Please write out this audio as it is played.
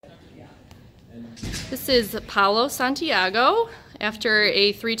This is Paola Santiago after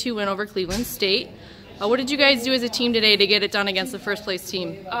a 3-2 win over Cleveland State. What did you guys do as a team today to get it done against the first place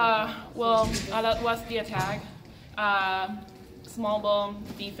team? Well, a lot was the attack, small ball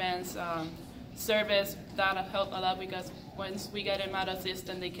defense, service. That helped a lot because once we get them out of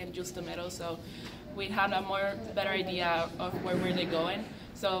system, they can use the middle. So we had a better idea of where they're going.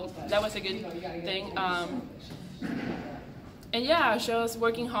 So that was a good thing. And yeah, shows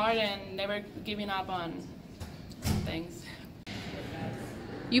working hard and never giving up on things.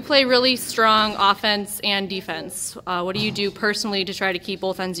 You play really strong offense and defense. What do you do personally to try to keep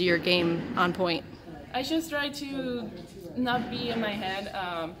both ends of your game on point? I just try to not be in my head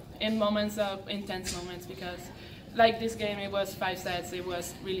in moments of intense moments, because like this game, it was 5 sets, it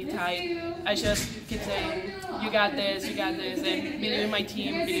was really tight. I just keep saying, you got this, and believe in my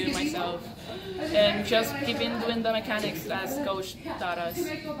team, believe in myself, and just keeping doing the mechanics as coach taught us.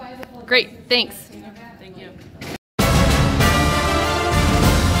 Great, thanks.